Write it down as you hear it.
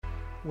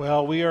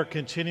Well, we are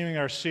continuing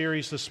our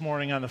series this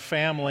morning on the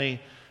family,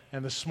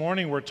 and this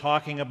morning we're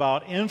talking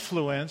about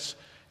influence,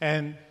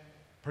 and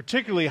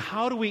particularly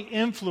how do we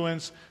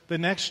influence the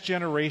next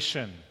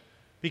generation?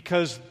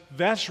 Because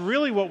that's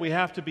really what we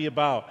have to be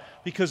about.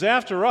 Because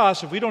after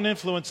us, if we don't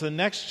influence the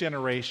next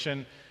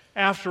generation,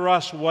 after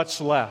us,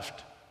 what's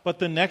left? But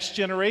the next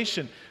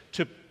generation,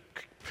 to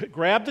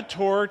grab the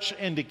torch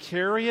and to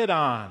carry it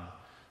on.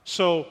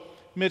 So,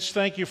 Mitch,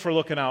 thank you for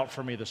looking out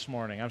for me this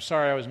morning. I'm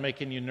sorry I was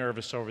making you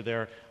nervous over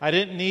there. I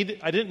didn't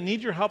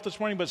need your help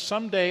this morning, but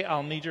someday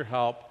I'll need your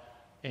help,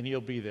 and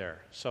you'll be there.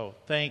 So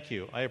thank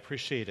you. I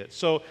appreciate it.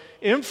 So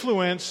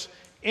influence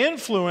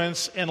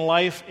in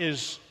life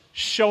is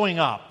showing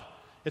up.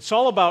 It's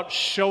all about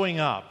showing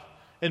up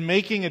and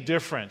making a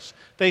difference.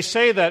 They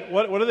say that,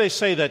 what do they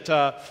say?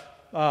 That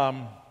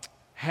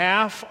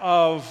half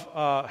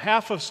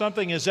of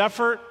something is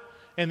effort,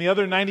 and the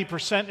other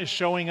 90% is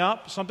showing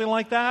up, something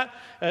like that,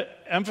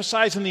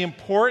 emphasizing the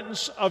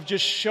importance of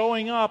just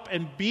showing up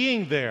and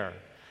being there.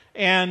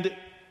 And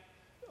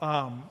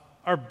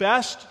our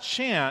best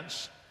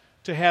chance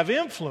to have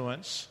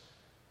influence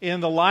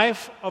in the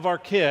life of our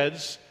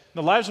kids,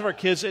 and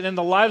in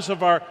the lives of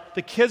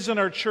the kids in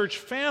our church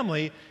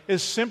family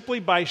is simply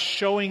by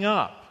showing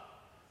up.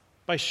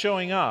 By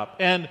showing up.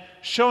 And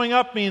showing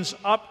up means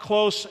up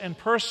close and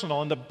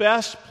personal, and the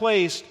best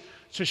place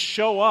to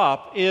show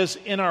up is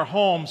in our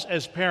homes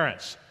as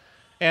parents.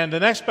 And the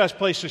next best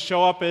place to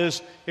show up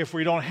is, if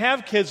we don't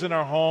have kids in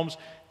our homes,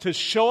 to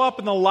show up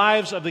in the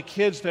lives of the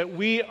kids that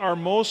we are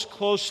most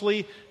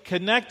closely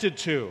connected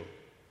to.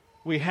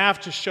 We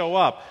have to show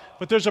up.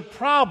 But there's a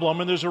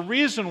problem, and there's a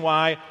reason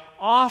why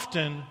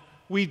often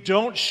we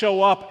don't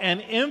show up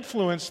and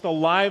influence the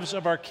lives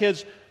of our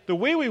kids the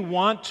way we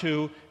want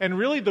to, and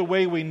really the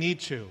way we need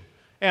to.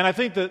 And I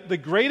think that the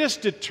greatest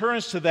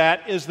deterrence to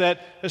that is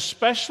that,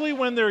 especially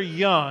when they're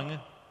young,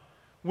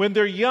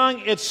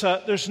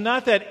 there's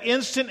not that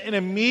instant and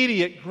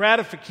immediate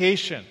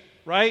gratification,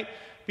 right?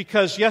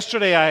 Because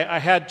yesterday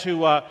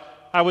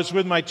I was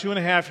with my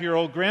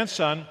 2.5-year-old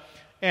grandson,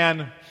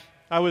 and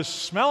I was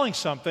smelling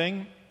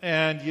something,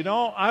 and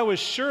I was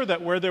sure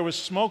that where there was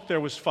smoke, there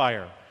was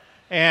fire.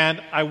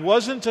 And I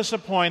wasn't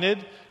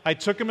disappointed. I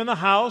took him in the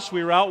house.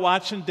 We were out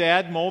watching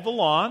Dad mow the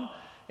lawn.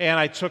 And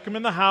I took him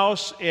in the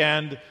house,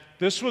 and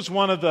this was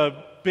one of the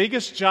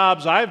biggest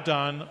jobs I've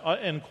done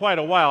in quite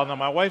a while. Now,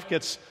 my wife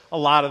gets a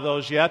lot of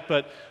those yet,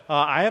 but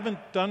I haven't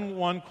done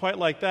one quite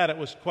like that. It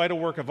was quite a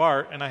work of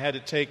art, and I had to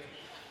take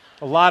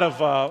a lot of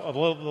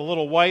the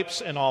little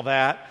wipes and all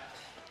that.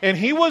 And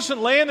he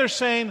wasn't laying there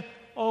saying,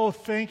 "Oh,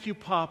 thank you,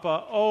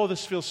 Papa. Oh,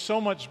 this feels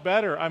so much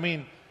better." I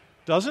mean,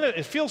 doesn't it?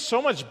 It feels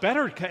so much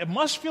better. It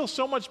must feel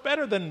so much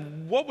better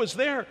than what was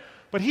there.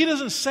 But he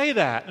doesn't say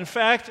that. In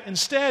fact,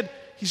 instead,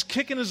 he's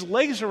kicking his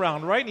legs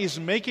around, right? And he's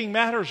making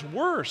matters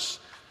worse.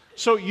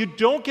 So you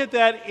don't get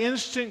that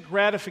instant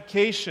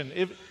gratification.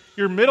 If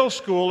you're middle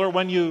schooler,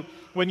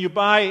 when you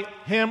buy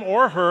him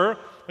or her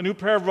a new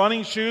pair of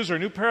running shoes or a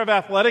new pair of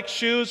athletic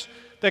shoes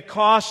that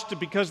cost,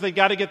 because they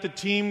got to get the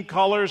team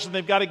colors and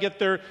they've got to get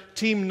their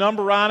team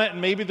number on it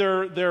and maybe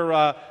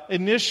their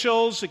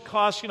initials, it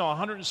costs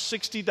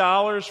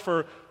 $160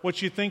 for what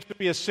you think to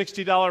be a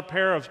 $60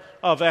 pair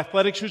of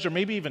athletic shoes, or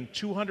maybe even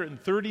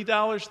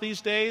 $230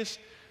 these days.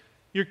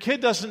 Your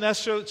kid doesn't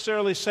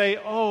necessarily say,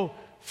 "Oh,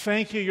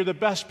 thank you, you're the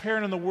best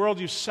parent in the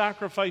world, you've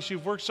sacrificed,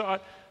 you've worked so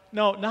hard."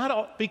 No, not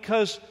all,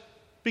 because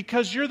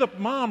you're the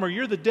mom or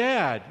you're the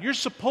dad. You're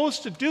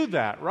supposed to do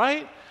that,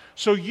 right?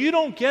 So you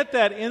don't get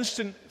that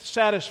instant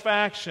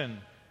satisfaction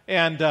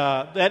and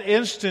that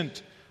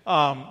instant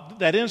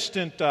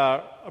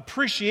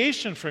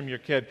appreciation from your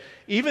kid,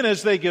 even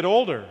as they get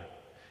older.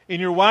 And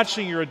you're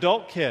watching your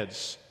adult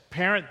kids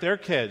parent their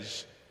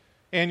kids,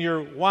 and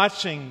you're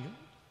watching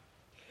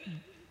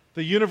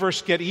the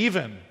universe get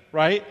even,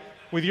 right,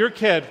 with your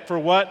kid for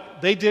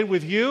what they did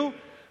with you.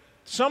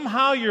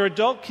 Somehow your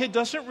adult kid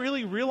doesn't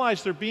really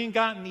realize they're being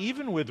gotten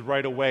even with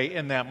right away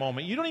in that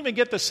moment. You don't even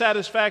get the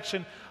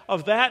satisfaction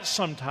of that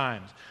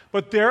sometimes.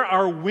 But there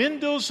are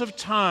windows of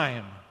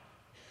time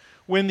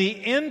when the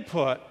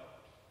input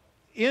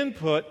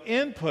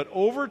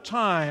over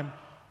time,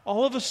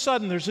 all of a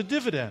sudden there's a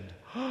dividend.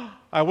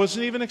 I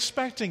wasn't even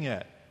expecting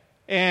it.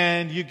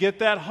 And you get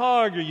that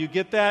hug, or you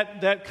get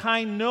that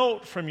kind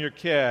note from your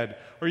kid,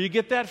 or you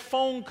get that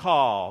phone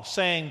call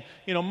saying,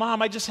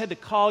 "Mom, I just had to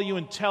call you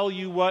and tell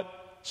you what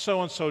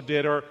so-and-so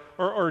did," or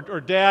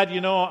 "Dad,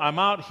 I'm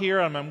out here,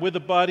 I'm with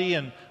a buddy,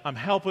 and I'm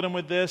helping him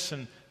with this,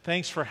 and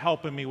thanks for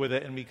helping me with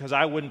it, and because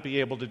I wouldn't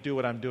be able to do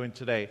what I'm doing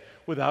today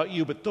without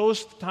you." But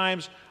those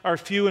times are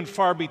few and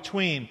far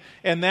between,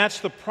 and that's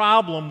the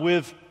problem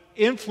with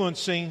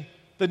influencing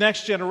the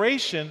next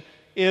generation,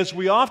 is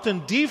we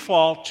often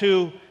default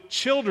to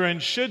children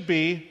should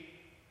be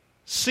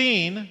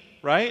seen,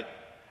 right,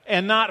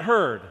 and not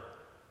heard.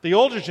 The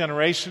older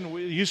generation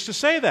used to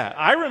say that.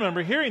 I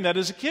remember hearing that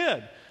as a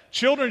kid.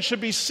 Children should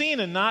be seen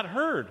and not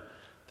heard.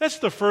 That's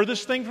the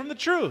furthest thing from the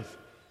truth.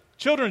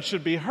 Children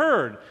should be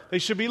heard. They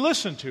should be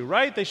listened to,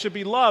 right? They should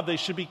be loved. They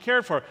should be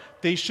cared for.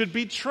 They should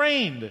be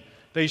trained.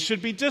 They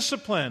should be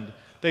disciplined.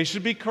 They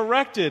should be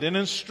corrected and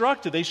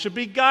instructed. They should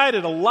be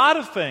guided. A lot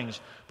of things.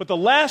 But the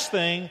last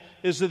thing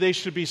is that they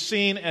should be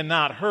seen and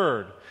not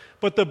heard.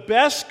 But the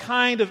best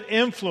kind of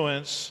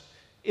influence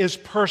is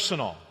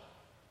personal.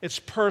 It's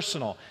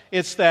personal.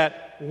 It's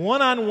that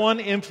one-on-one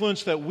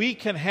influence that we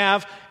can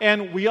have,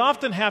 and we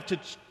often have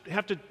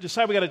to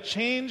decide we got to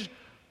change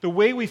the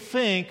way we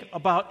think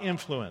about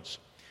influence.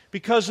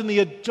 Because in the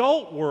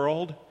adult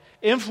world,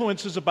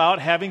 influence is about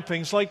having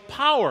things like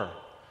power.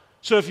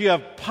 So if you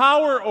have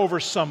power over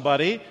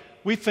somebody,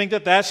 we think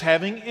that that's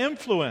having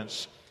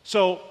influence.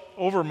 So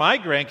over my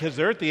grandkids,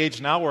 they're at the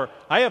age now where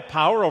I have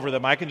power over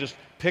them. I can just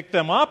pick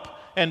them up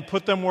and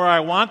put them where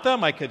I want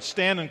them. I could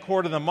stand and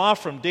cordon them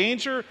off from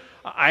danger.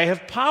 I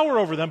have power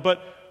over them.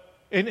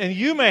 And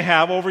you may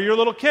have over your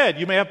little kid.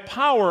 You may have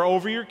power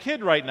over your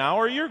kid right now,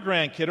 or your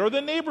grandkid, or the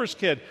neighbor's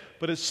kid.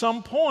 But at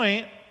some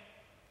point,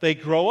 they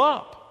grow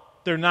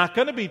up. They're not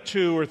going to be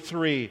 2 or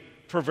 3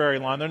 for very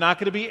long. They're not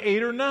going to be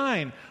 8 or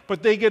 9.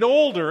 But they get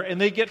older and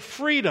they get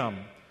freedom.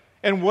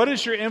 And what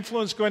is your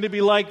influence going to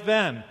be like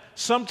then?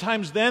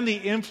 Sometimes then the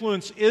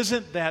influence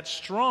isn't that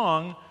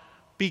strong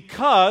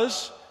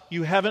because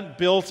you haven't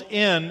built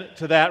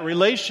into that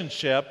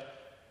relationship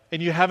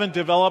and you haven't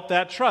developed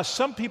that trust.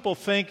 Some people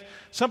think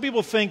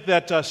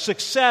that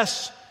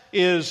success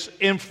is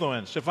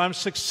influence. If I'm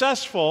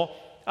successful,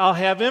 I'll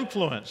have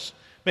influence.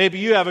 Maybe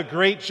you have a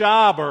great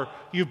job, or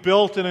you've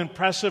built an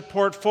impressive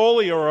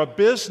portfolio or a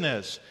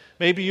business.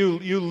 Maybe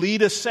you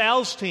lead a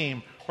sales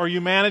team, or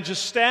you manage a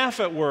staff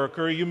at work,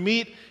 or you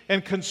meet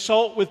and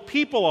consult with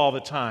people all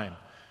the time.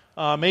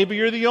 Maybe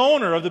you're the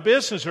owner of the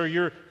business, or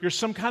you're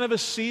some kind of a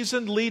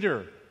seasoned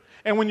leader.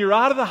 And when you're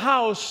out of the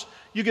house,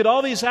 you get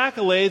all these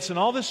accolades and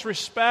all this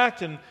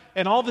respect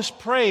and all this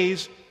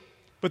praise,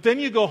 but then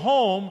you go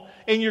home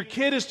and your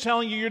kid is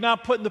telling you you're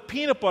not putting the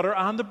peanut butter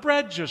on the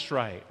bread just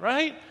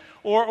right?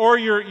 Or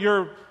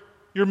your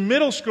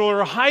middle schooler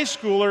or high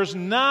schooler is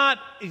not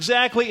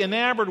exactly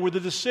enamored with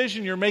the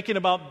decision you're making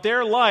about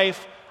their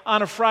life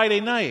on a Friday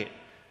night.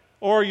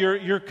 Or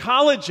your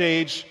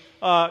college-age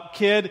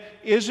kid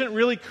isn't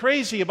really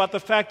crazy about the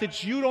fact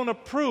that you don't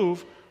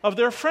approve of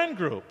their friend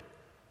group.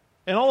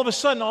 And all of a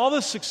sudden, all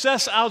the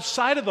success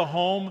outside of the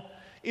home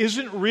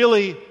isn't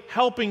really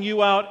helping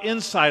you out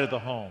inside of the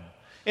home.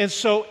 And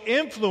so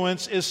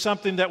influence is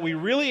something that we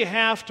really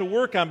have to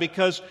work on,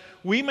 because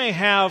we may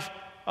have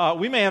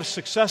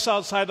success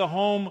outside the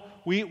home.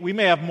 We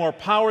may have more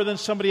power than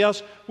somebody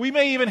else. We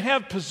may even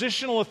have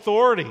positional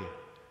authority.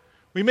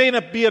 We may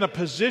not be in a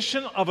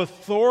position of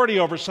authority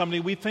over somebody.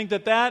 We think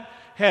that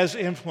has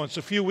influence.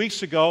 A few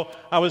weeks ago,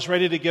 I was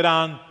ready to get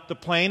on the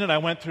plane, and I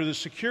went through the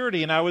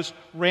security, and I was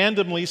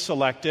randomly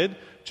selected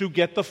to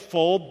get the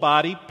full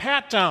body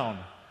pat down.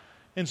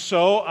 And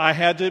so I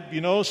had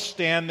to,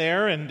 stand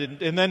there. And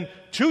then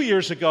 2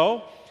 years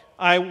ago,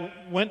 a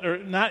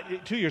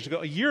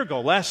year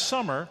ago, last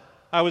summer,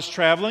 I was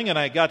traveling, and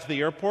I got to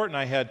the airport, and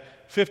I had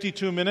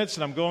 52 minutes,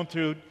 and I'm going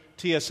through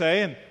TSA,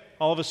 and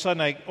all of a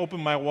sudden I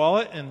opened my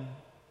wallet, and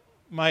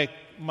my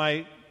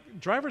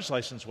driver's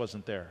license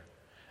wasn't there.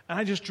 And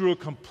I just drew a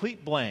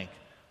complete blank.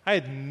 I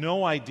had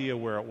no idea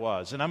where it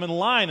was. And I'm in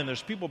line, and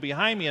there's people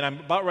behind me, and I'm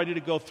about ready to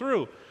go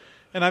through.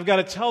 And I've got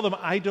to tell them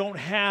I don't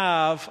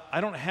have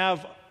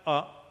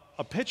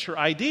a picture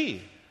ID.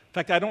 In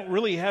fact, I don't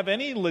really have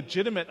any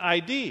legitimate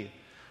ID.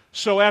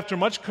 So after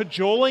much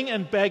cajoling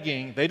and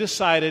begging, they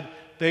decided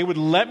they would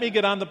let me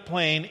get on the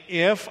plane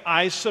if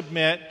I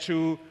submit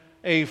to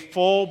a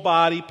full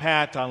body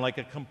pat-down, like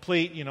a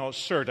complete,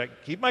 search. I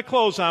keep my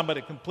clothes on, but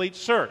a complete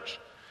search.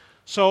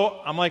 So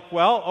I'm like,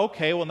 well,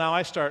 okay. Well, now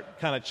I start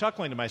kind of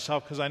chuckling to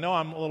myself because I know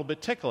I'm a little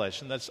bit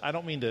ticklish, and I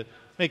don't mean to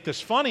make this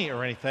funny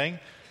or anything.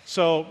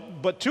 So,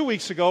 but 2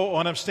 weeks ago,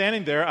 when I'm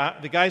standing there,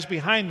 the guy's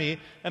behind me,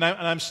 and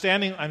I'm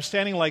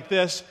standing like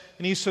this,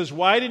 and he says,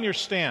 "Widen your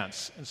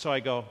stance." And so I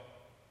go.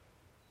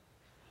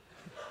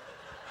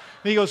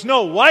 And he goes,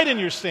 "No, widen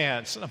your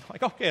stance." And I'm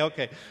like,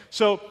 okay.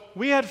 So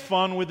we had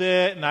fun with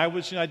it, and I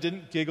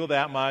didn't giggle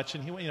that much,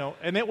 and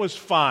and it was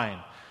fine.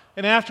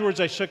 And afterwards,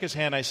 I shook his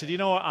hand. I said, "You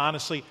know what?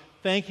 Honestly,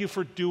 thank you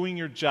for doing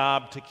your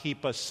job to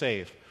keep us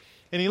safe."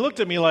 And he looked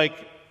at me like,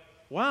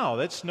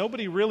 "Wow,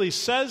 nobody really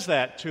says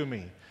that to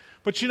me."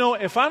 But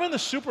if I'm in the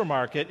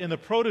supermarket in the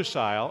produce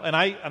aisle, and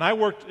I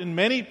worked in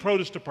many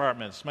produce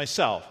departments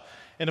myself,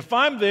 and if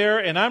I'm there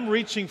and I'm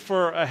reaching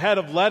for a head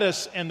of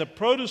lettuce, and the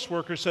produce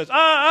worker says,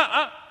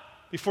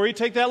 "Before you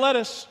take that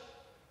lettuce,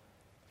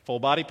 full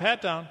body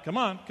pat down. Come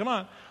on.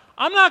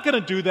 I'm not going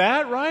to do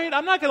that, right?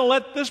 I'm not going to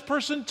let this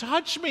person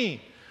touch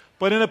me.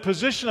 But in a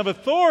position of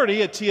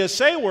authority, a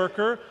TSA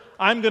worker,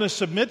 I'm going to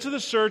submit to the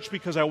search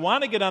because I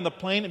want to get on the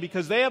plane and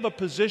because they have a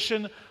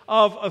position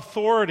of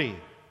authority.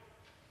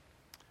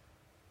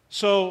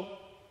 So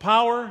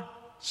power,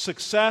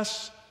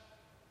 success,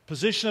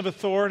 position of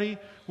authority,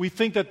 we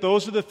think that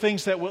those are the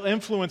things that will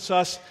influence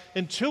us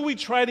until we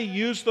try to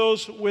use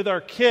those with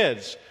our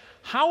kids.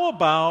 How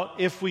about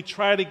if we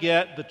try to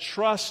get the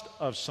trust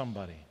of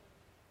somebody?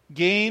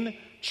 Gain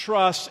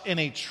trust in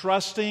a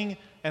trusting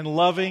and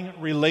loving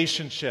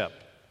relationship.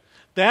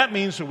 That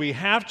means that we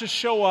have to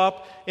show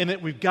up and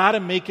that we've got to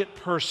make it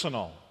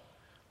personal.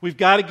 We've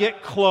got to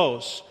get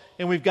close,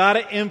 and we've got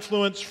to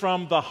influence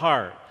from the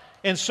heart.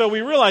 And so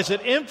we realize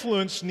that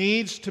influence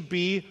needs to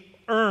be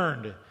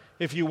earned.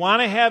 If you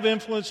want to have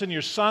influence in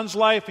your son's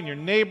life, in your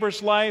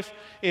neighbor's life,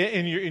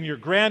 in your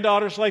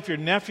granddaughter's life, your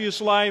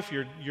nephew's life,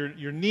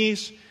 your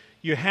niece,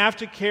 you have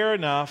to care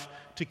enough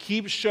to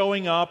keep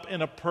showing up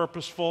in a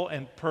purposeful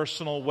and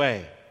personal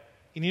way.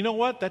 And you know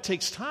what? That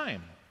takes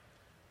time.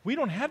 We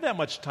don't have that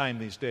much time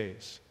these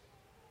days.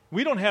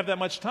 We don't have that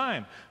much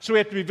time. So we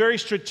have to be very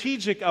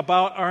strategic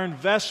about our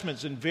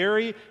investments and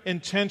very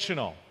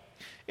intentional.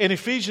 In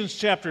Ephesians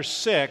chapter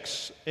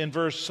 6, in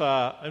verse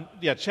 1,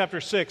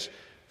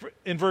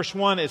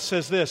 it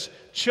says this,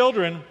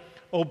 "Children,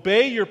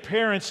 obey your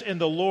parents in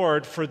the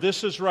Lord, for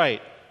this is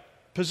right."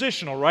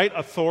 Positional, right?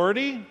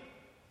 Authority.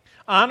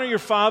 "Honor your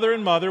father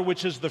and mother,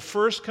 which is the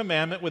first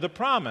commandment with a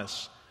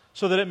promise,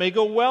 so that it may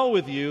go well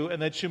with you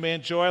and that you may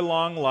enjoy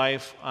long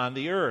life on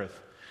the earth."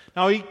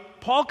 Now,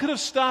 Paul could have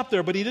stopped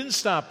there, but he didn't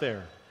stop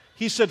there.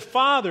 He said,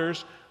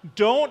 "Fathers,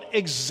 don't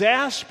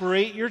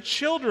exasperate your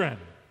children."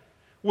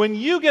 When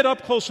you get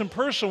up close and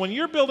personal, when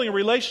you're building a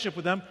relationship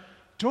with them,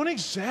 don't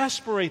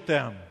exasperate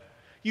them.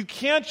 You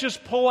can't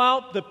just pull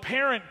out the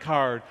parent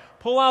card,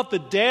 pull out the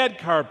dad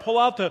card, pull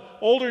out the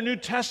older New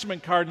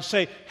Testament card and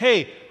say,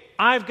 "Hey,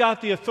 I've got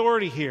the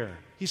authority here."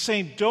 He's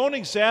saying, don't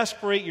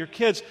exasperate your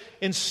kids.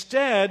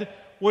 Instead,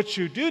 what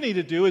you do need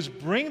to do is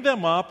bring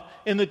them up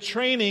in the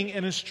training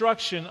and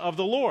instruction of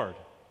the Lord.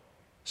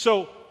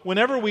 So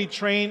whenever we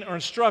train or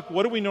instruct,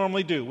 what do we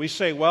normally do? We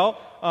say, well,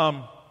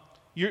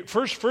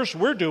 first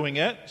we're doing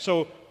it,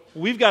 so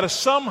we've got to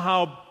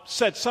somehow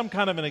set some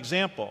kind of an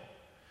example.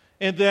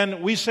 And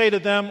then we say to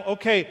them,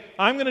 okay,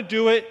 I'm going to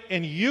do it,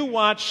 and you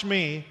watch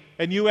me,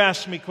 and you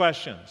ask me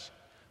questions.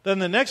 Then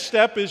the next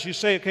step is you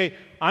say, okay,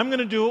 I'm going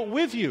to do it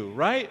with you,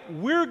 right?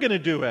 We're going to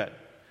do it.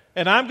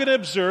 And I'm going to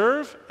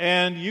observe,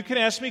 and you can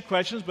ask me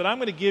questions, but I'm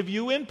going to give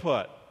you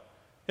input.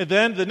 And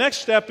then the next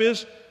step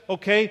is,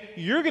 okay,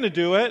 you're going to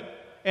do it,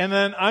 and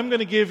then I'm going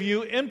to give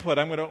you input.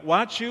 I'm going to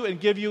watch you and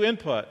give you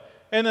input.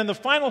 And then the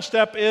final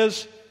step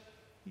is,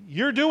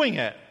 you're doing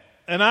it,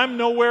 and I'm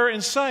nowhere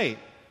in sight.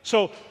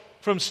 So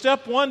from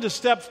step 1 to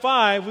step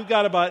 5, we've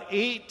got about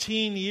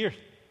 18 years.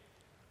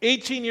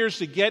 18 years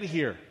to get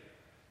here.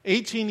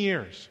 18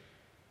 years.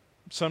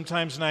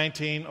 Sometimes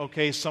 19.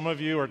 Okay, some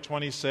of you are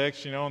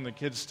 26, and the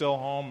kid's still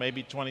home,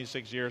 maybe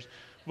 26 years.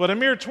 But a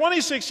mere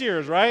 26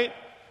 years, right?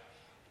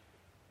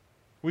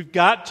 We've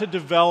got to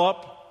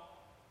develop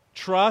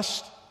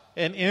trust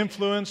and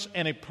influence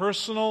and a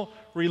personal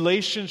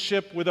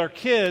relationship with our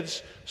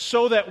kids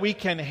so that we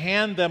can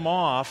hand them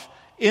off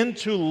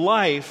into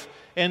life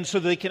and so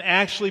they can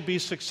actually be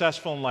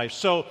successful in life.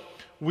 So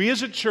we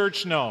as a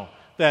church know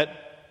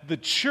that the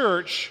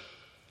church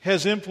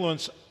has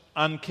influence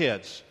on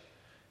kids,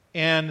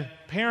 and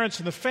parents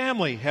in the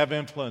family have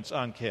influence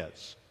on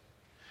kids.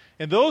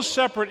 And those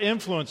separate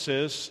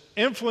influences,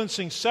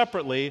 influencing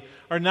separately,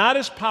 are not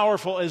as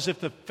powerful as if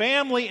the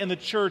family and the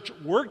church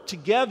work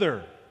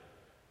together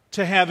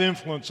to have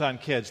influence on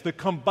kids. The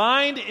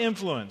combined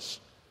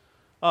influence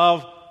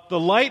of the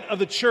light of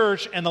the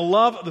church and the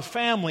love of the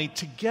family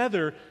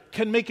together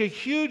can make a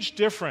huge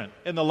difference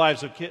in the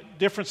lives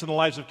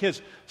of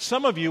kids.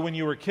 Some of you, when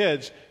you were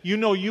kids,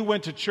 you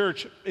went to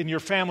church and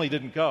your family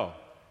didn't go.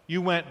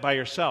 You went by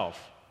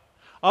yourself.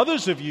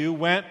 Others of you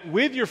went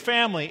with your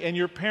family and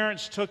your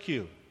parents took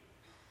you.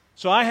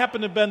 So I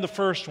happened to have been the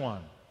first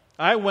one.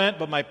 I went,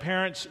 but my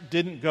parents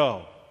didn't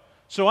go.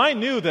 So I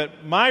knew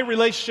that my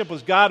relationship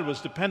with God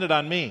was dependent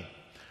on me.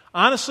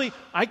 Honestly,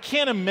 I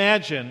can't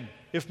imagine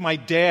if my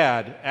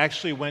dad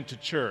actually went to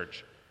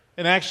church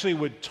and actually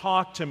would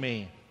talk to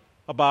me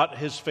about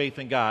his faith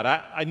in God.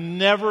 I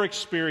never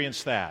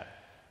experienced that.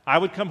 I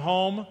would come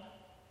home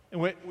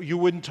and you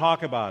wouldn't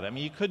talk about it. I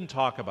mean, you couldn't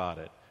talk about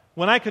it.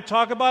 When I could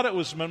talk about it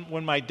was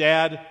when my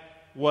dad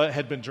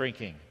had been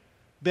drinking.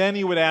 Then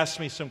he would ask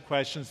me some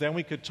questions. Then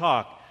we could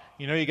talk.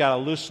 You got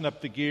to loosen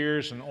up the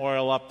gears and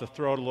oil up the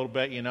throat a little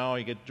bit. You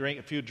could drink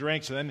a few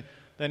drinks, and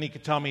then he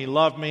could tell me he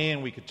loved me,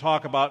 and we could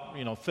talk about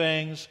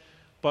things.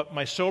 But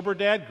my sober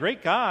dad,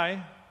 great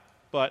guy,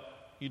 but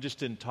you just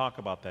didn't talk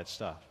about that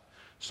stuff.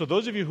 So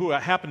those of you who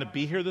happen to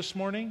be here this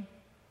morning,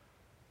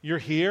 you're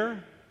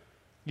here.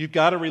 You've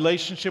got a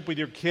relationship with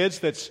your kids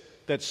that's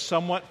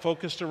somewhat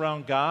focused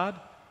around God.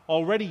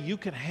 Already you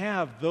can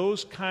have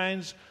those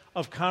kinds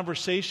of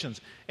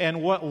conversations.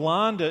 And what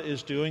Londa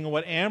is doing and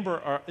what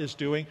Amber is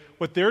doing,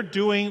 what they're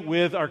doing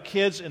with our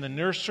kids in the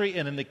nursery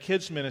and in the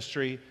kids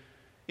ministry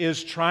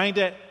is trying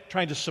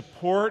to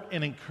support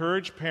and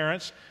encourage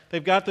parents.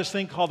 They've got this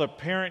thing called a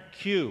parent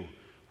cue,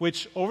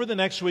 which over the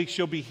next weeks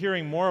you'll be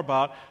hearing more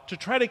about, to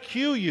try to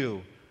cue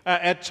you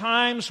at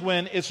times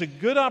when it's a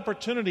good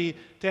opportunity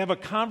to have a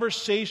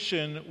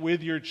conversation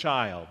with your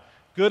child.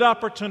 Good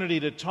opportunity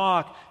to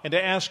talk and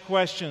to ask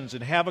questions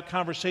and have a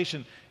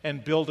conversation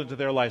and build into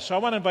their life. So I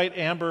want to invite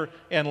Amber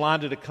and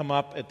Londa to come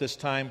up at this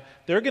time.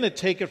 They're going to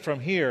take it from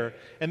here,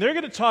 and they're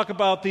going to talk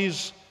about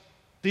these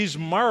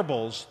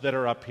marbles that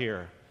are up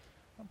here.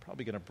 I'm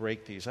probably going to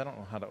break these. I don't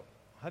know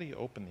how do you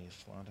open these,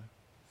 Londa?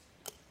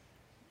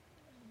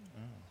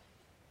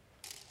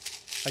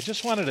 I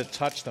just wanted to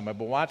touch them. I've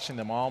been watching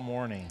them all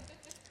morning.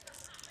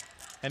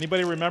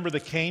 Anybody remember the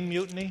Caine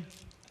Mutiny?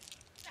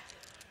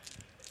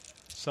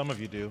 Some of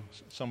you do.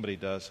 Somebody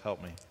does.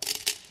 Help me.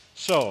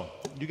 So,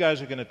 you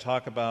guys are going to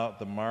talk about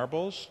the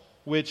marbles,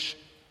 which,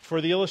 for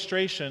the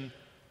illustration,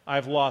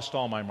 I've lost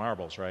all my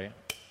marbles, right?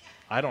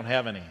 I don't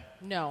have any.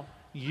 No.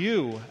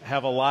 You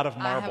have a lot of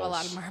marbles. I have a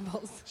lot of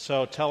marbles.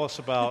 So, tell us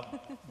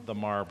about the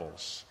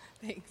marbles.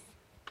 Thanks.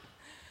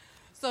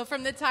 So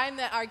from the time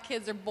that our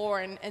kids are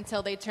born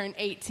until they turn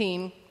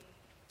 18,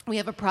 we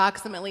have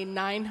approximately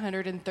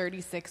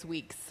 936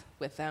 weeks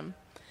with them.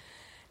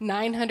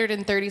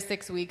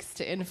 936 weeks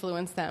to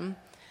influence them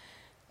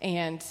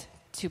and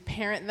to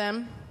parent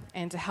them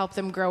and to help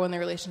them grow in their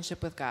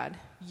relationship with God.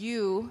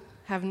 You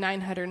have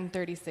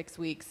 936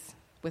 weeks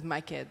with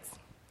my kids.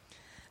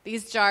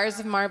 These jars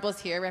of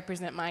marbles here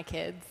represent my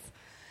kids.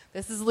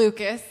 This is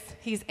Lucas.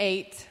 He's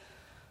 8.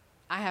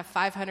 I have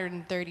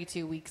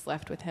 532 weeks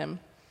left with him.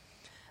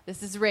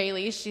 This is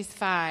Rayleigh. She's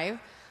 5.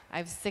 I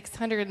have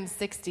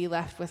 660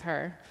 left with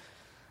her.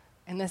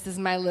 And this is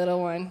my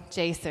little one,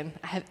 Jason.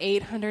 I have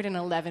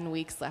 811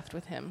 weeks left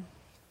with him.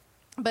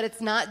 But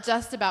it's not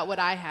just about what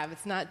I have.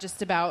 It's not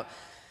just about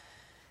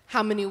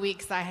how many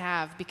weeks I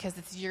have, because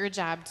it's your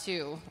job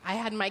too. I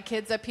had my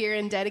kids up here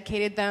and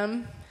dedicated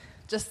them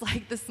just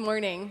like this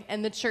morning,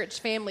 and the church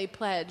family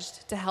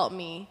pledged to help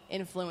me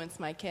influence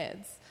my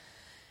kids.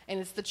 And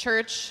it's the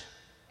church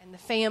and the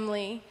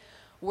family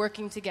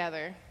working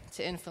together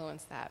to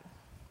influence that.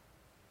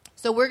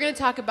 So we're going to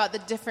talk about the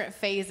different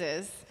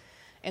phases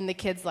in the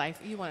kid's life.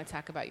 You want to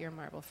talk about your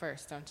marble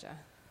first, don't you?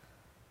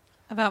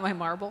 About my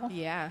marble?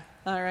 Yeah.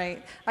 All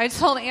right. I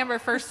told Amber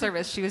first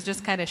service she was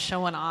just kind of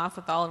showing off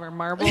with all of her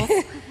marbles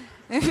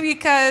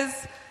because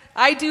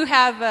I do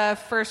have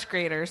first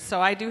graders, so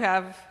I do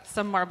have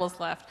some marbles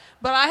left.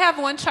 But I have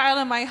one child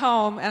in my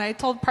home, and I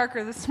told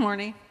Parker this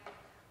morning,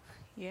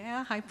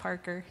 yeah, hi,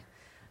 Parker.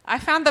 I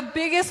found the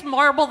biggest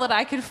marble that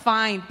I could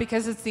find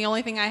because it's the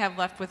only thing I have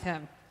left with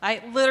him.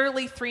 I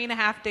literally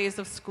 3.5 days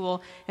of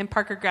school, and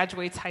Parker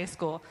graduates high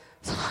school.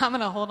 So I'm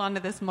going to hold on to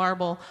this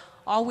marble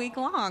all week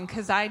long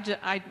because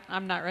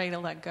I'm not ready to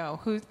let go.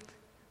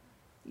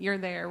 You're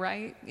there,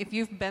 right? If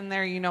you've been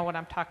there, you know what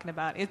I'm talking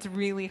about. It's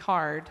really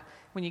hard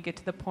when you get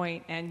to the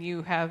point and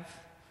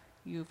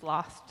you've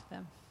lost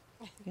them.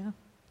 Yeah.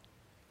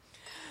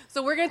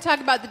 So we're going to talk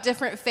about the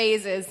different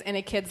phases in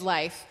a kid's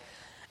life.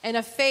 And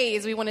a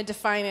phase, we want to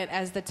define it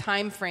as the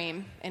time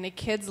frame in a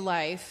kid's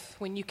life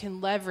when you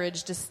can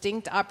leverage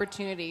distinct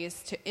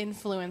opportunities to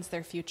influence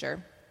their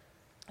future.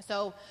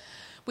 So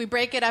we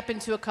break it up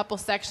into a couple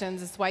sections.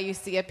 That's why you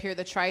see up here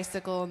the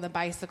tricycle and the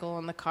bicycle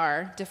and the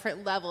car.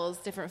 Different levels,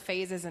 different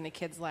phases in a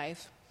kid's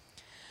life.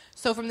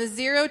 So from the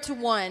 0 to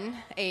 1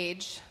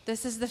 age,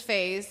 this is the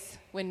phase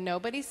when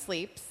nobody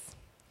sleeps,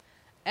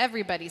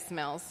 everybody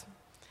smells,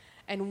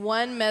 and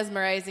one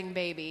mesmerizing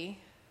baby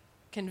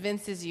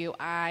convinces you,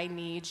 I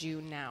need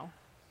you now.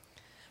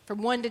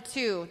 From 1 to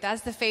 2,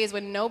 that's the phase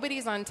when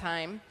nobody's on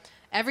time,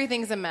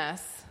 everything's a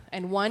mess,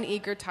 and one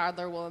eager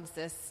toddler will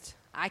insist,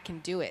 I can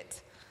do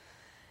it.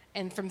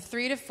 And from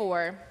 3 to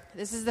 4,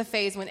 this is the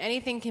phase when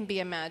anything can be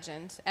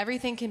imagined,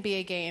 everything can be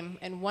a game,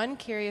 and one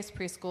curious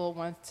preschool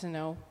wants to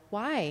know,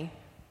 why?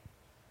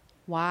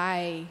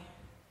 Why?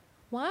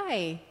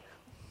 Why?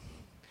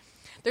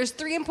 There's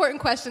 3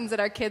 important questions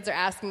that our kids are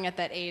asking at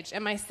that age.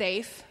 Am I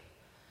safe?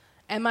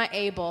 Am I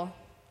able?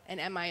 And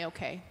am I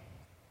okay?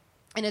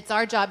 And it's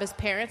our job as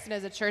parents and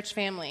as a church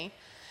family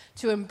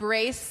to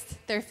embrace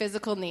their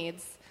physical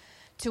needs,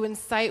 to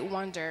incite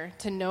wonder,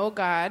 to know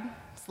God's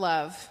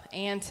love,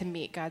 and to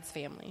meet God's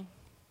family.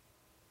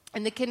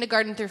 In the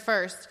kindergarten through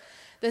first,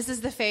 this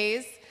is the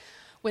phase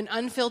when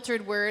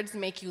unfiltered words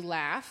make you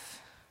laugh,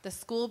 the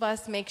school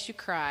bus makes you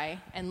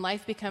cry, and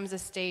life becomes a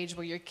stage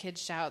where your kid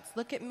shouts,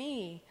 look at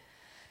me.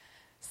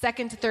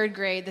 2nd to 3rd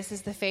grade, this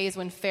is the phase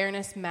when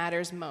fairness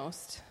matters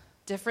most.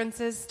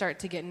 Differences start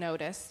to get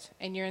noticed,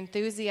 and your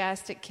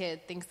enthusiastic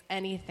kid thinks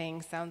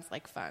anything sounds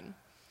like fun.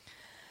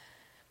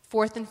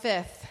 4th and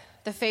 5th,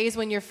 the phase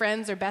when your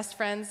friends are best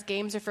friends,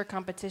 games are for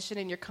competition,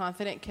 and your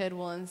confident kid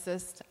will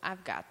insist,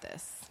 I've got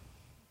this.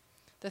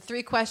 The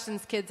 3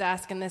 questions kids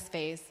ask in this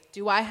phase: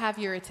 do I have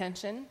your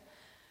attention?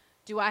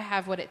 Do I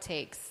have what it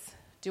takes?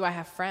 Do I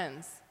have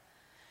friends?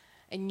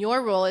 And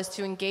your role is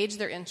to engage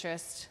their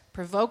interest,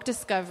 provoke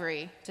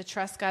discovery, to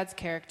trust God's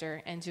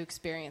character, and to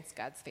experience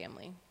God's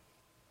family.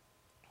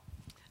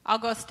 I'll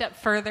go a step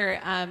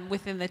further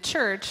within the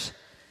church.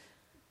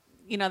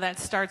 You know, that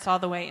starts all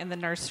the way in the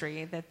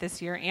nursery, that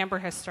this year Amber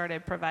has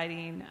started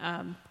providing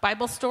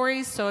Bible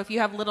stories. So if you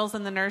have littles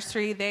in the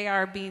nursery, they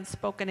are being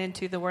spoken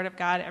into the Word of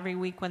God every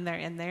week when they're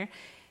in there.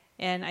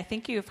 And I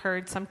think you've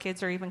heard some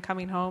kids are even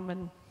coming home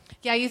and...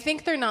 Yeah, you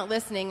think they're not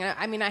listening.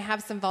 I mean, I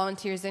have some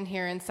volunteers in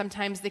here, and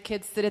sometimes the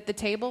kids sit at the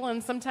table,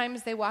 and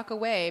sometimes they walk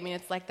away. I mean,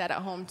 it's like that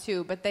at home,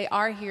 too. But they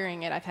are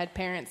hearing it. I've had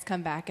parents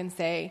come back and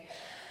say,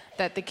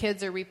 that the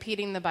kids are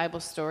repeating the Bible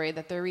story,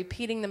 that they're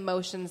repeating the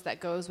motions that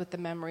goes with the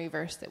memory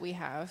verse that we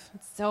have.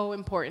 It's so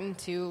important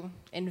to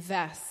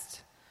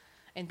invest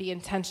and be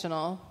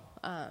intentional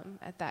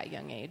at that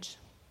young age.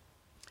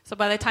 So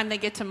by the time they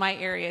get to my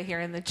area here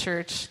in the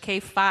church,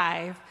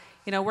 K-5,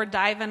 we're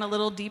diving a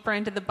little deeper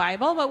into the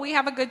Bible, but we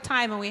have a good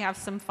time and we have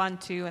some fun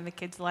too, and the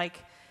kids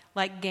like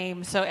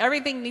games. So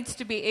everything needs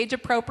to be age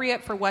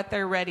appropriate for what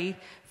they're ready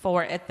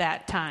for at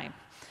that time.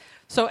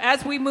 So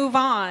as we move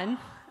on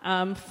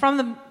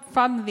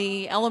from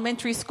the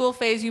elementary school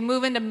phase, you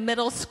move into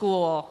middle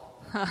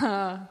school. It's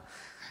a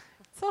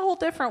whole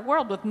different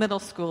world with middle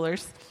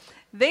schoolers.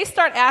 They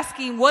start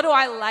asking, what do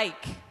I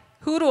like?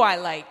 Who do I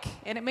like?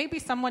 And it may be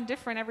someone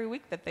different every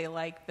week that they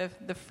like.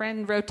 The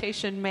friend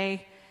rotation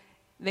may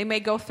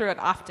go through it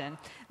often.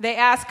 They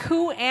ask,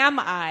 who am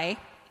I?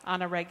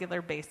 On a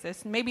regular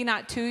basis. Maybe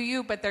not to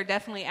you, but they're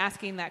definitely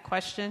asking that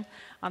question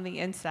on the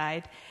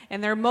inside.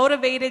 And they're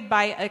motivated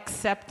by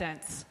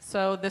acceptance.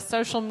 So the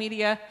social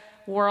media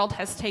world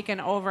has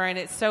taken over, and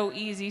it's so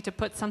easy to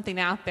put something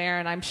out there,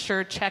 and I'm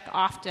sure check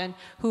often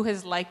who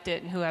has liked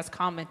it and who has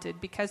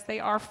commented, because they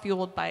are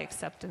fueled by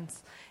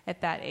acceptance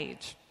at that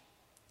age.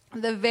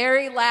 The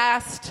very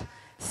last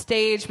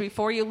stage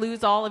before you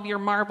lose all of your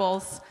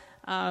marbles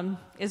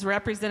is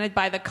represented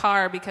by the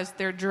car, because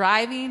they're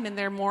driving and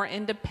they're more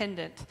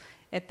independent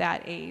at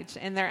that age.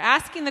 And they're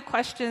asking the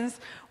questions,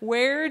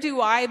 where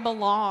do I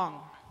belong?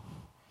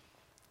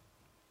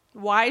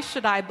 Why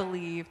should I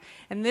believe?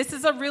 And this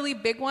is a really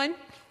big one.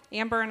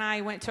 Amber and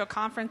I went to a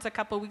conference a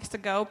couple weeks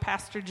ago.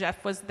 Pastor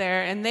Jeff was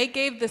there, and they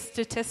gave the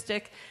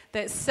statistic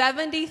that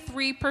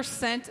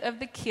 73% of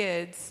the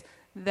kids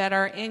that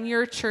are in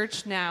your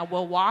church now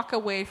will walk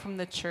away from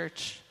the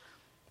church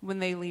when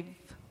they leave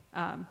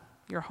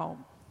your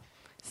home.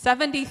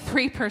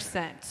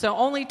 73%. So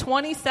only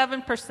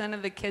 27%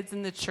 of the kids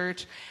in the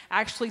church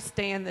actually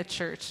stay in the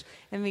church.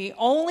 And the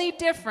only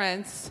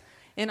difference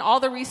in all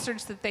the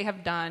research that they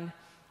have done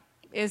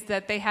is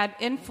that they had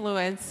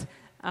influence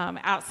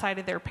outside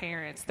of their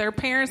parents. Their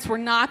parents were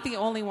not the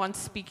only ones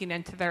speaking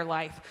into their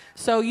life.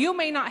 So you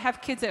may not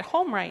have kids at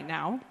home right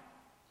now,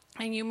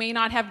 and you may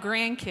not have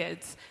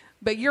grandkids,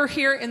 but you're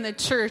here in the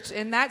church,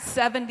 and that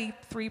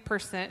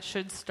 73%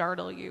 should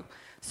startle you.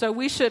 So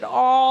we should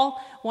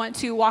all want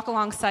to walk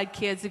alongside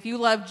kids. If you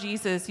love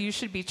Jesus, you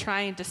should be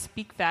trying to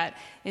speak that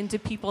into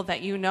people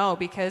that you know,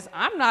 because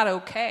I'm not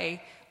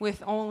okay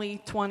with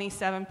only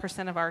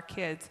 27% of our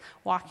kids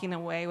walking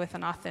away with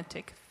an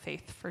authentic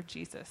faith for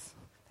Jesus.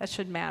 That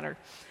should matter.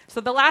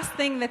 So the last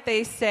thing that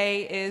they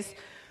say is,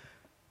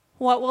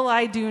 what will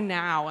I do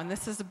now? And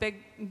this has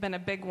been a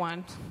big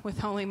one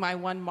with only my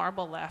one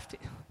marble left.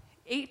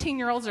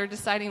 18-year-olds are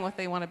deciding what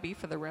they want to be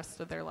for the rest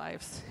of their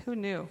lives. Who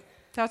knew?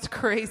 That's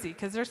crazy,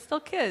 because they're still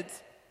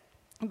kids.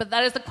 But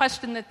that is the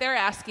question that they're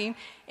asking,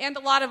 and a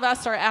lot of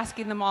us are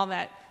asking them all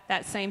that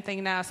same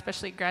thing now,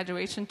 especially at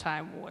graduation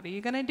time. What are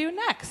you going to do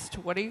next?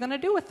 What are you going to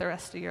do with the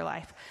rest of your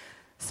life?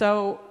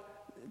 So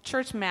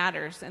church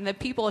matters, and the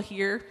people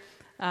here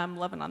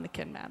loving on the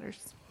kid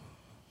matters.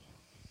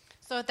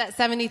 So with that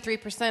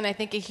 73%, I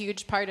think a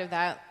huge part of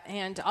that,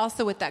 and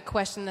also with that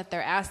question that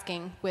they're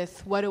asking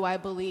with what do I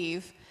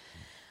believe,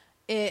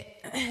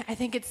 I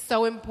think it's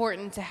so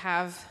important to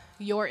have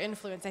your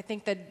influence. I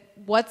think that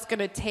what's going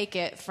to take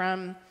it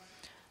from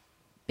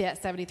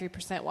that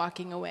 73%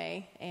 walking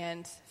away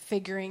and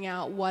figuring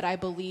out what I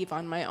believe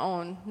on my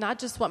own, not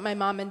just what my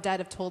mom and dad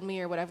have told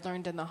me or what I've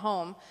learned in the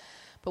home,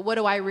 but what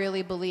do I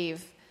really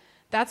believe?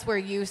 That's where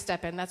you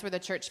step in. That's where the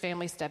church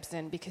family steps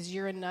in, because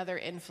you're another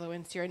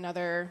influence. You're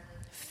another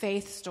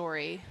faith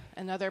story,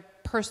 another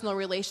personal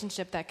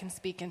relationship that can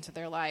speak into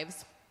their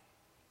lives.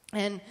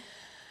 And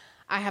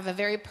I have a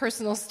very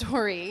personal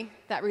story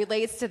that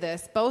relates to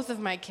this. Both of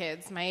my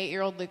kids, my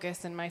 8-year-old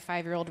Lucas and my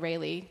 5-year-old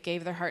Rayleigh,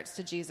 gave their hearts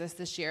to Jesus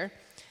this year.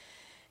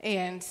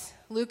 And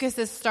Lucas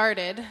has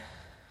started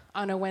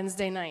on a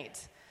Wednesday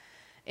night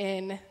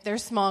in their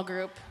small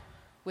group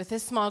with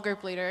his small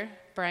group leader,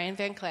 Brian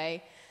Van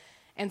Clay,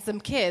 and some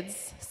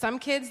kids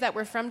that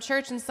were from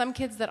church and some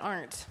kids that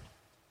aren't.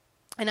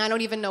 And I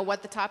don't even know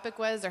what the topic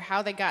was or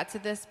how they got to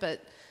this,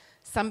 but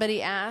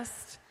somebody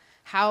asked,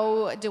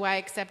 how do I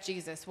accept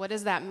Jesus? What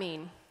does that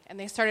mean? And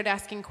they started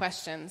asking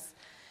questions.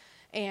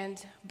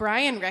 And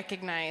Brian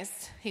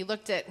recognized, he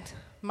looked at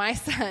my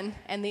son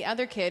and the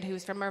other kid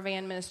who's from our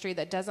van ministry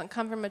that doesn't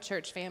come from a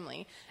church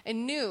family,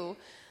 and knew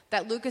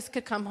that Lucas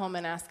could come home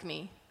and ask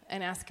me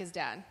and ask his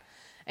dad.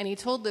 And he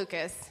told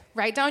Lucas,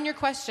 write down your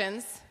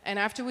questions, and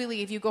after we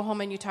leave, you go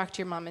home and you talk to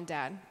your mom and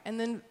dad. And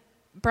then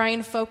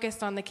Brian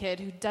focused on the kid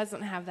who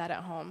doesn't have that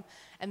at home.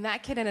 And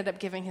that kid ended up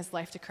giving his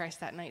life to Christ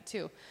that night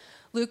too.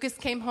 Lucas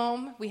came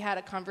home, we had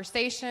a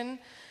conversation,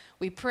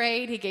 we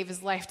prayed, he gave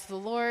his life to the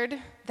Lord.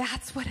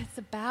 That's what it's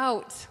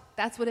about.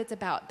 That's what it's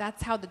about.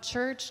 That's how the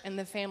church and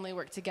the family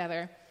work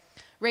together.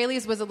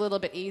 Rayleigh's was a little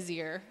bit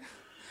easier.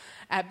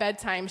 At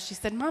bedtime, she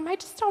said, Mom, I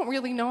just don't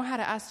really know how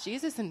to ask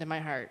Jesus into my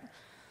heart. And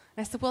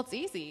I said, well, it's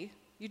easy.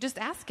 You just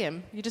ask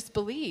him. You just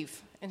believe.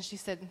 And she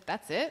said,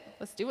 that's it.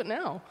 Let's do it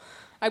now.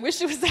 I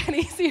wish it was that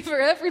easy for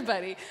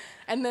everybody.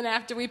 And then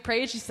after we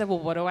prayed, she said, well,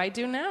 what do I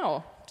do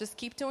now? Just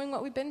keep doing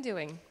what we've been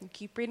doing. You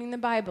keep reading the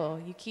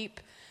Bible. You keep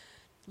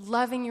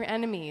loving your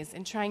enemies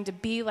and trying to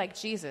be like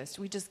Jesus.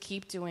 We just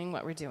keep doing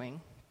what we're doing.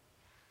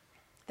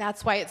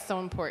 That's why it's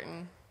so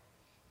important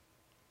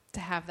to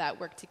have that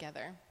work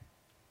together.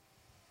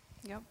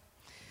 Yep.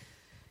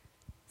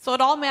 So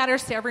it all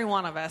matters to every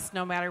one of us,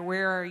 no matter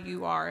where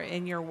you are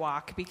in your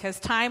walk, because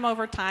time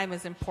over time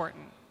is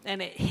important.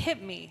 And it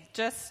hit me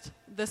just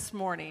this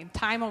morning,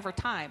 time over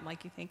time.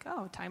 Like you think,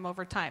 oh, time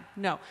over time.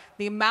 No,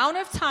 the amount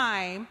of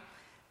time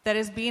that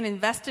is being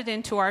invested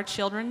into our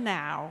children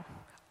now,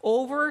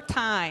 over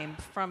time,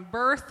 from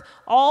birth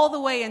all the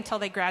way until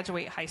they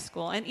graduate high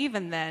school, and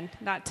even then,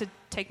 not to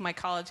take my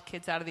college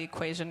kids out of the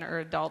equation or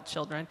adult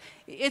children,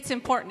 it's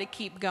important to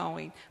keep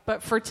going.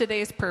 But for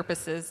today's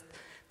purposes,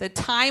 the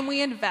time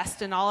we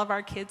invest in all of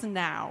our kids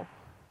now,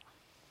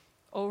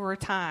 over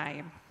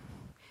time,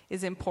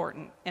 is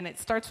important. And it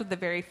starts with the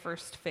very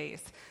first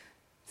phase.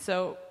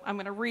 So I'm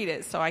going to read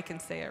it so I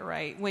can say it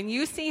right. When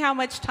you see how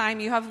much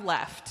time you have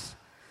left,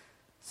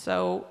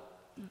 so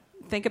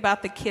think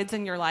about the kids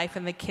in your life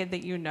and the kid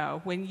that you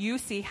know. When you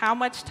see how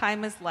much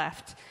time is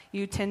left,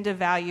 you tend to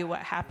value what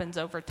happens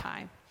over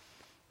time.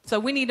 So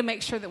we need to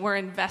make sure that we're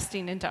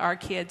investing into our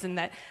kids and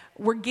that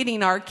we're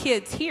getting our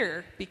kids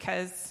here,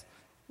 because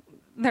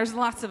there's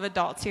lots of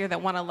adults here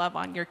that want to love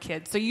on your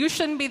kids. So you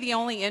shouldn't be the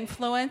only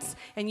influence,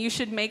 and you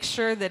should make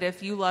sure that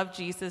if you love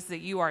Jesus, that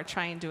you are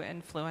trying to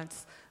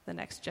influence the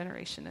next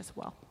generation as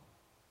well.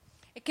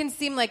 It can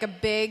seem like a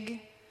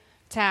big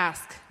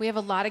task. We have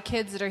a lot of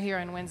kids that are here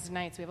on Wednesday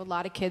nights. We have a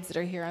lot of kids that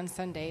are here on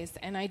Sundays.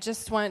 And I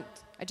just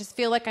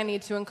feel like I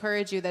need to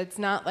encourage you that it's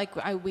not like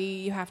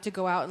you have to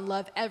go out and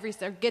love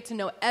or get to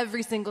know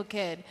every single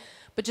kid,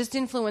 but just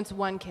influence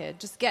one kid.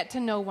 Just get to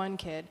know one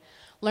kid.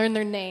 Learn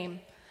their name.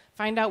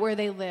 Find out where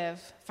they live.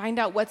 Find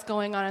out what's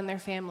going on in their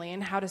family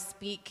and how to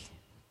speak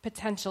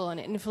potential and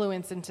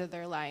influence into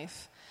their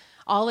life.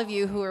 All of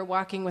you who are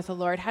walking with the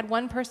Lord had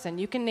one person.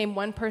 You can name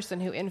one person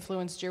who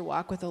influenced your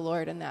walk with the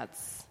Lord, and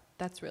that's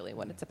really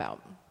what it's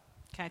about.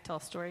 Can I tell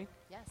a story?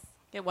 Yes.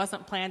 It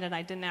wasn't planned and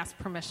I didn't ask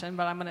permission,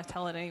 but I'm going to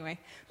tell it anyway.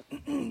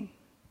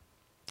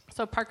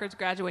 So Parker's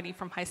graduating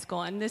from high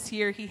school, and this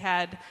year he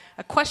had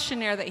a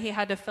questionnaire that he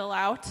had to fill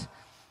out.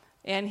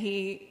 And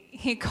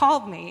he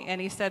called me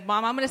and he said,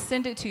 Mom, I'm going to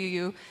send it to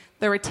you.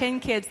 There were 10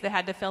 kids that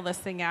had to fill this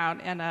thing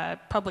out, and a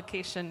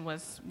publication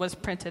was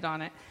printed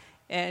on it.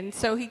 And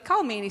so he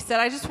called me and he said,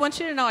 I just want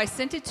you to know I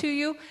sent it to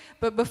you,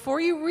 but before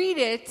you read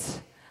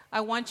it,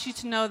 I want you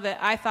to know that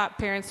I thought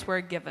parents were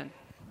a given.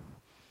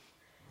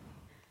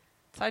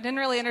 So I didn't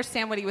really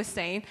understand what he was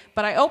saying,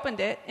 but I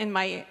opened it in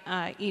my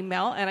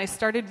email and I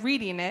started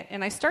reading it,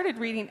 and I started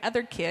reading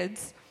other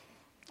kids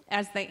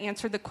as they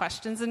answered the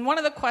questions. And one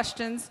of the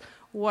questions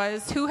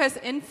was, who has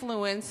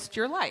influenced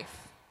your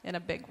life in a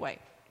big way?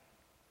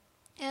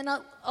 And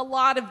a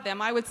lot of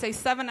them, I would say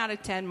 7 out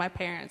of 10, my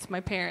parents,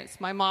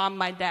 my mom,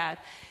 my dad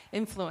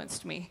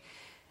influenced me.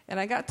 And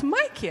I got to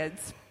my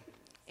kids,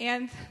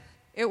 and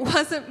it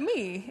wasn't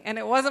me, and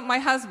it wasn't my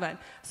husband.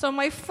 So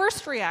my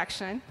first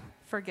reaction,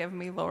 forgive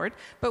me, Lord,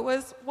 but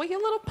was, well, you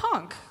little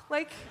punk.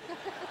 Like,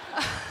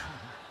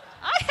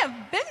 I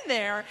have been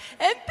there,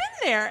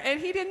 and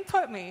he didn't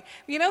put me.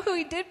 You know who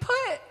he did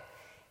put?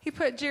 He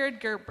put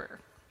Jared Gerber.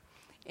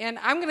 And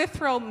I'm going to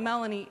throw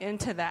Melanie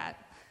into that.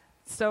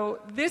 So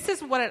this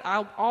is what it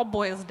all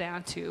boils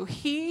down to.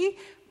 He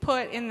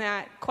put in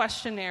that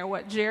questionnaire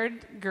what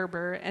Jared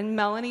Gerber and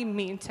Melanie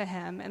mean to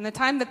him and the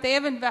time that they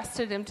have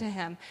invested into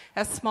him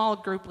as small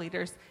group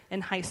leaders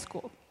in high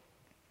school.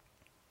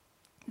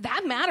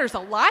 That matters a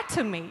lot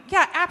to me.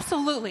 Yeah,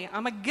 absolutely.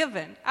 I'm a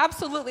given.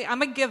 Absolutely,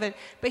 I'm a given.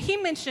 But he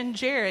mentioned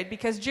Jared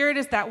because Jared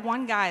is that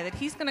one guy that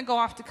he's going to go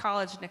off to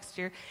college next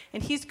year,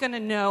 and he's going to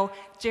know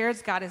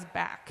Jared's got his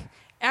back.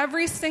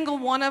 Every single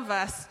one of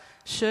us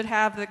should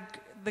have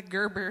the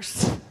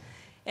Gerbers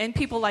and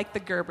people like the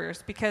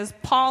Gerbers, because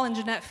Paul and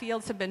Jeanette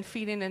Fields have been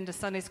feeding into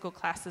Sunday school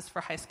classes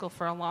for high school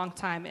for a long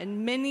time.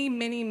 And many,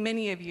 many,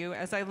 many of you,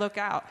 as I look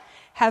out,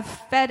 have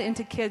fed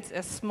into kids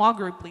as small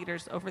group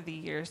leaders over the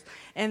years.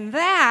 And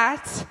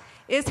that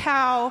is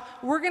how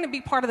we're going to be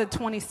part of the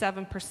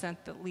 27%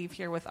 that leave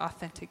here with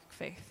authentic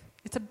faith.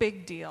 It's a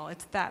big deal.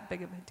 It's that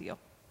big of a deal.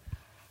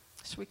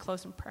 Should we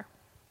close in prayer?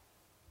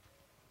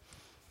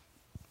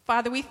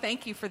 Father, we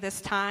thank you for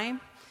this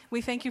time. We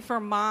thank you for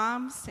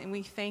moms, and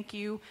we thank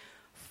you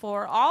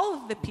for all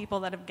of the people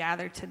that have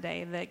gathered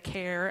today that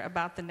care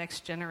about the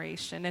next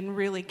generation and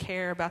really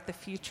care about the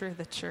future of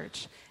the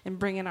church and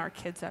bringing our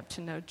kids up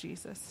to know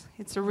Jesus.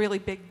 It's a really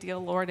big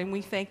deal, Lord, and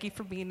we thank you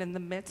for being in the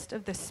midst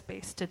of this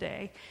space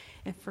today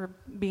and for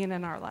being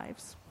in our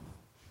lives.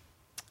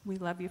 We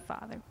love you,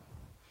 Father. In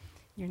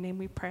your name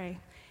we pray.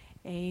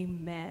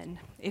 Amen.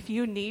 If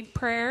you need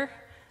prayer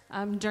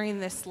during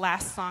this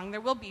last song,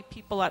 there will be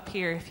people up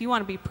here. If you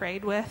want to be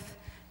prayed with,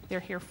 they're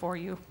here for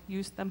you.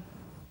 Use them.